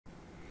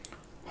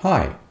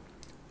Hi,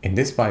 in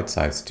this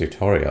bite-sized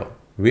tutorial,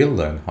 we'll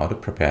learn how to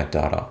prepare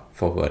data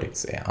for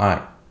Vertex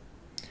AI.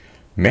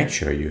 Make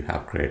sure you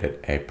have created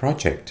a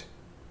project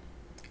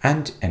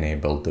and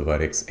enabled the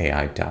Vertex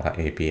AI Data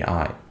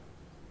API.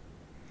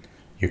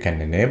 You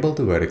can enable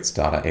the Vertex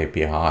Data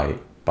API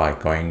by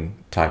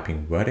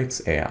typing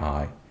Vertex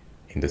AI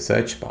in the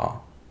search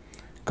bar,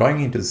 going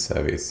into the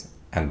service,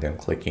 and then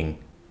clicking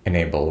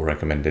Enable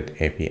Recommended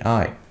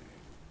API.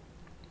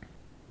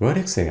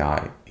 Vertex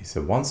AI is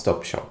a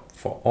one-stop shop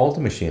for all the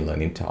machine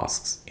learning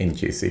tasks in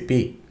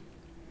GCP.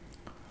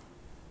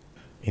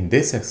 In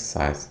this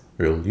exercise,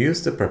 we will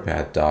use the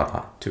prepared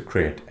data to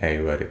create a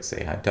Vertex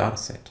AI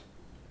dataset.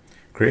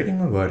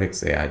 Creating a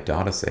Vertex AI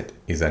dataset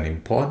is an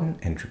important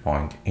entry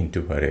point into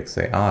Vertex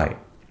AI.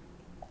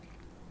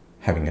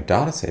 Having a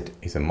dataset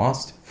is a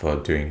must for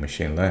doing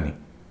machine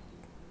learning.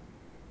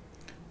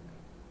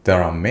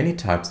 There are many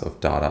types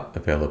of data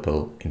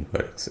available in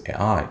Vertex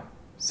AI,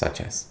 such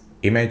as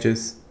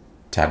images,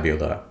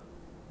 tabular,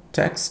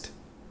 text,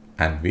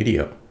 and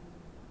video.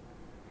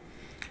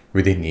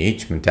 Within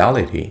each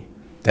modality,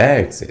 there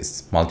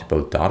exists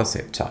multiple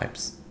dataset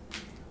types.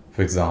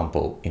 For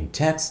example, in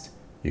text,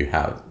 you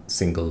have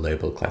single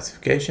label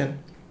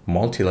classification,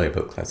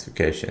 multi-label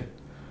classification,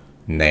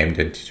 named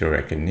entity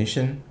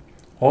recognition,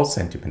 or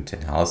sentiment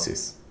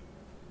analysis.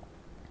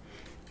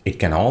 It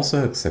can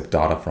also accept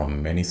data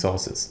from many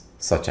sources,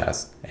 such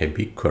as a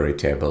BigQuery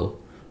table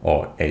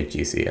or a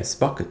GCS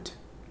bucket.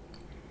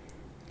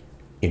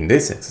 In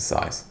this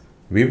exercise,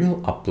 we will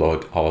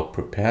upload our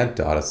prepared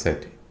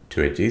dataset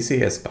to a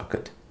GCS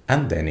bucket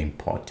and then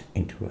import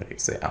into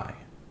Vertex AI.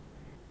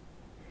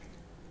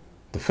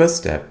 The first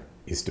step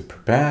is to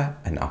prepare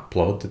and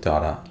upload the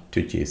data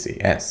to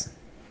GCS.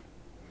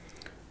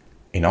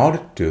 In order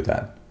to do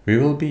that, we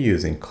will be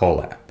using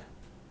Colab.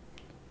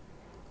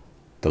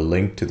 The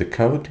link to the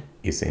code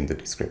is in the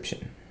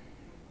description.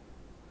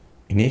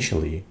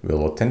 Initially,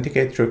 we'll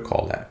authenticate through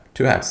Colab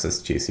to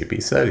access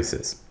GCP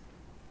services,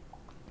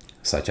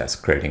 such as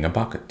creating a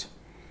bucket.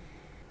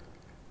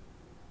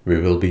 We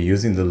will be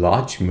using the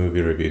large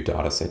movie review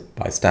dataset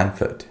by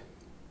Stanford.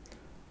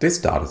 This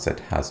dataset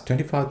has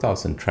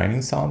 25,000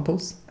 training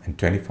samples and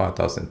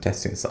 25,000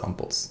 testing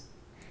samples.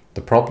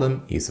 The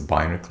problem is a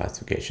binary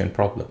classification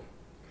problem.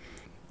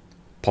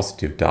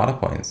 Positive data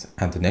points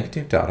and the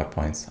negative data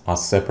points are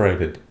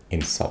separated in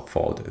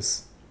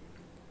subfolders.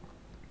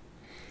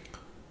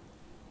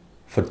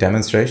 For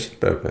demonstration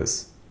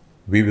purpose,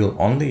 we will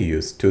only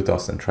use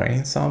 2,000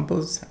 training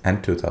samples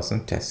and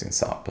 2,000 testing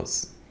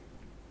samples.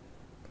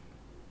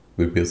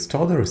 We will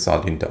store the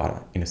resulting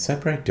data in a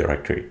separate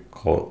directory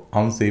called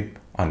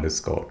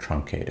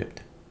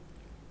unzip_truncated.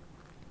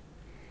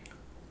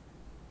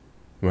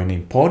 When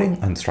importing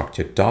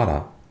unstructured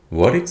data,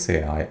 Vertex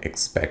AI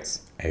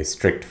expects a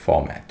strict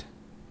format.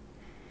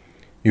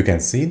 You can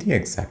see the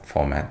exact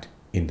format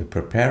in the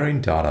Preparing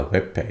Data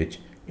webpage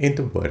in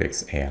the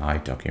Vertex AI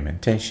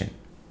documentation.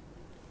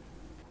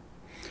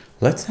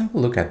 Let's have a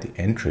look at the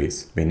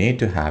entries we need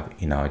to have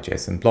in our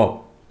JSON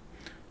blob.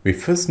 We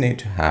first need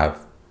to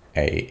have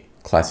a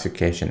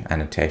classification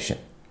annotation.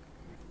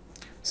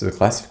 So the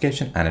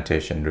classification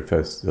annotation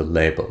refers to the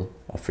label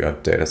of your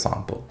data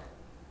sample.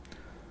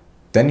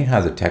 Then you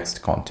have the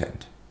text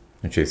content,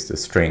 which is the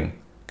string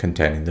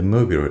containing the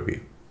movie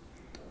review.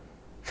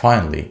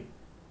 Finally,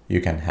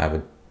 you can have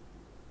a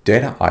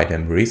data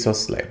item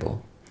resource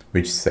label,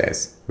 which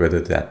says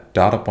whether that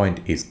data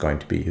point is going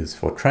to be used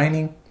for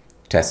training,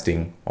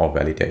 testing, or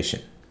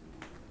validation.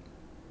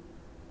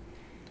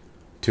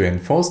 To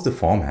enforce the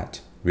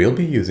format, we'll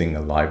be using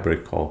a library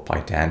called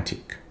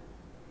Pydantic.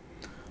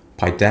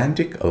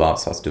 Pydantic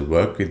allows us to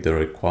work with the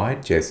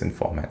required JSON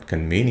format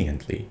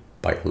conveniently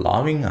by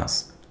allowing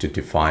us to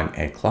define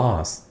a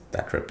class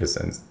that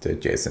represents the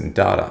JSON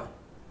data.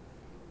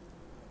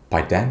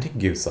 Pydantic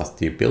gives us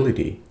the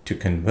ability to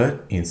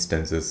convert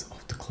instances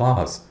of the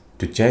class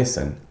to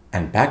JSON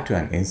and back to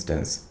an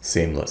instance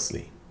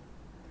seamlessly.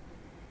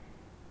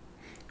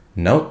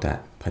 Note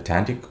that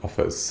Pydantic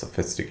offers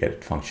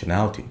sophisticated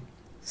functionality,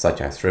 such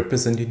as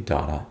representing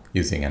data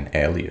using an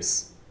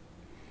alias.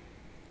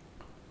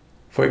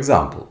 For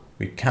example,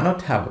 we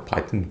cannot have a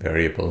Python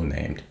variable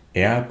named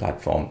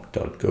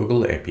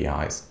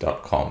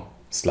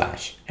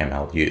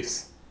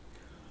aiplatform.googleapis.com/mluse.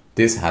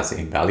 This has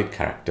invalid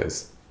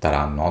characters that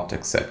are not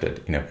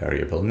accepted in a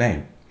variable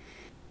name.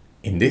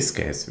 In this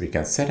case, we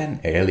can set an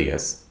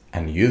alias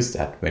and use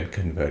that when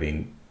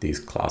converting these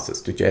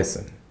classes to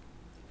JSON.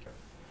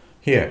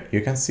 Here, you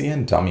can see a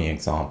dummy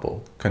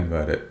example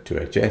converted to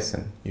a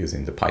JSON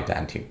using the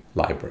Pydantic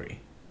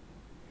library.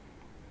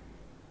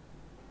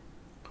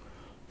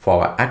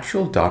 For our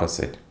actual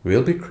dataset,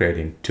 we'll be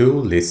creating two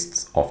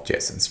lists of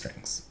JSON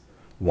strings,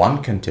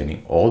 one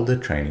containing all the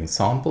training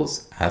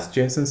samples as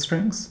JSON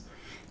strings,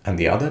 and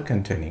the other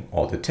containing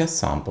all the test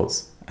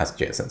samples as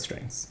JSON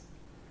strings.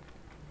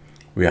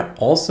 We are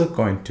also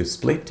going to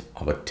split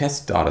our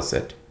test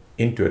dataset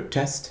into a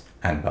test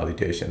and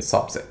validation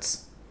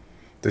subsets.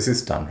 This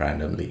is done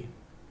randomly.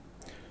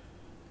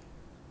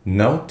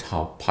 Note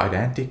how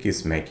Pydantic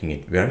is making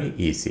it very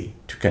easy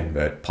to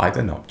convert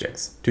Python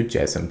objects to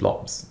JSON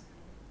blobs.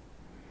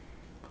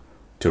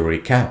 To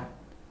recap,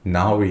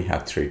 now we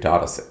have three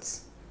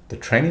datasets. The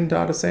training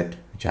dataset,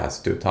 which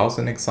has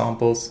 2000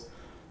 examples,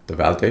 the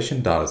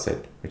validation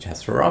dataset, which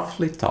has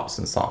roughly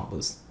 1000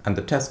 samples, and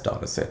the test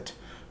dataset,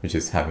 which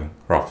is having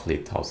roughly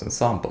 1000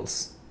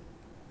 samples.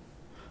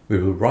 We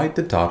will write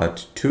the data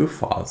to two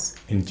files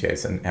in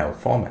jsonl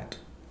format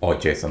or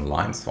JSON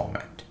lines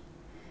format.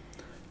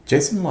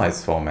 JSON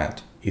lines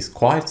format is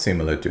quite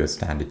similar to a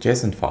standard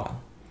JSON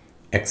file,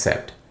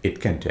 except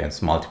it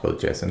contains multiple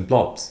JSON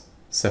blobs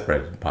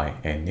separated by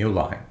a new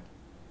line.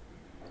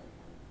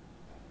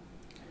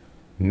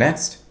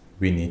 Next,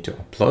 we need to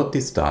upload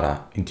this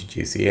data into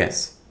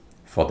GCS.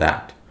 For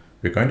that,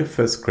 we're going to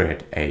first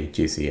create a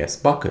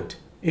GCS bucket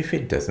if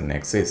it doesn't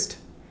exist.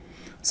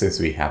 Since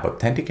we have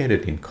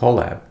authenticated in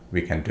Colab,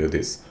 we can do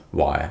this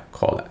via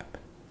Colab.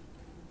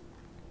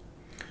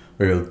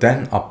 We will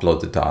then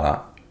upload the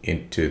data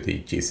into the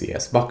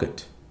GCS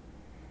bucket.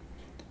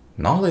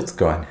 Now let's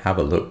go and have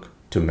a look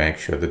to make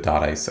sure the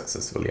data is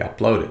successfully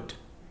uploaded.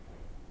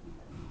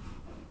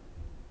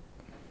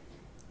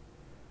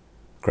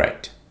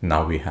 Great,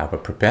 now we have a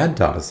prepared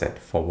dataset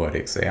for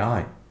Vertex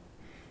AI.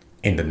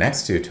 In the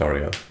next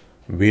tutorial,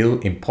 we'll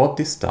import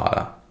this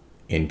data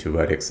into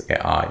Vertex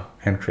AI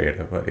and create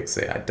a Vertex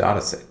AI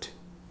dataset.